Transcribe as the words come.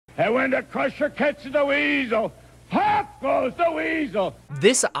And when the Crusher catches the weasel, off goes the weasel.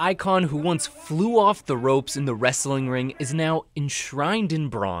 This icon who once flew off the ropes in the wrestling ring is now enshrined in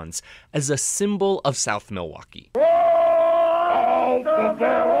bronze as a symbol of South Milwaukee.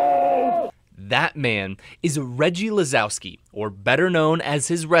 That man is Reggie Lisowski, or better known as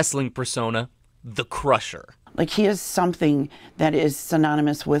his wrestling persona, the Crusher. Like, he is something that is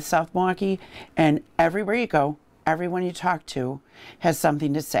synonymous with South Milwaukee, and everywhere you go, everyone you talk to has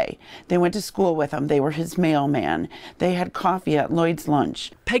something to say. They went to school with him. They were his mailman. They had coffee at Lloyd's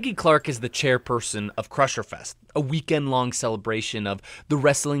lunch. Peggy Clark is the chairperson of Crusher Fest, a weekend-long celebration of the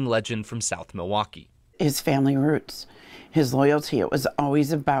wrestling legend from South Milwaukee. His family roots, his loyalty, it was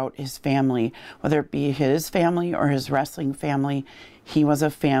always about his family, whether it be his family or his wrestling family. He was a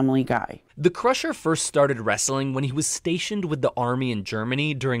family guy. The Crusher first started wrestling when he was stationed with the Army in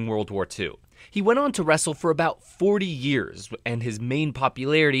Germany during World War II. He went on to wrestle for about 40 years, and his main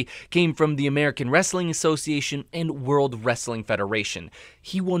popularity came from the American Wrestling Association and World Wrestling Federation.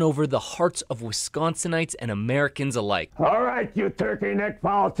 He won over the hearts of Wisconsinites and Americans alike. All right, you turkey-necked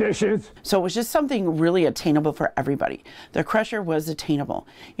politicians. So it was just something really attainable for everybody. The Crusher was attainable.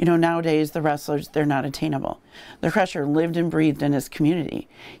 You know, nowadays the wrestlers, they're not attainable. The Crusher lived and breathed in his community.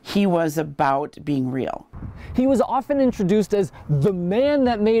 He was about being real. He was often introduced as the man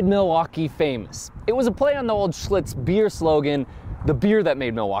that made Milwaukee famous. It was a play on the old Schlitz beer slogan, the beer that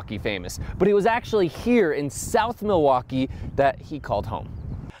made Milwaukee famous. But it was actually here in South Milwaukee that he called home.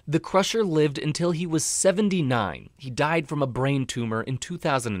 The Crusher lived until he was 79. He died from a brain tumor in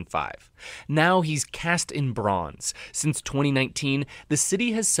 2005. Now he's cast in bronze. Since 2019, the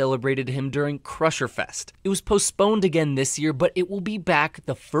city has celebrated him during Crusher Fest. It was postponed again this year, but it will be back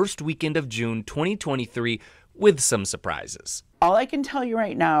the first weekend of June 2023 with some surprises. All I can tell you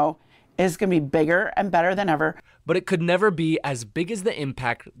right now is going to be bigger and better than ever. But it could never be as big as the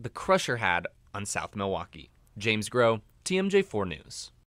impact the Crusher had on South Milwaukee. James Groh, TMJ4 News.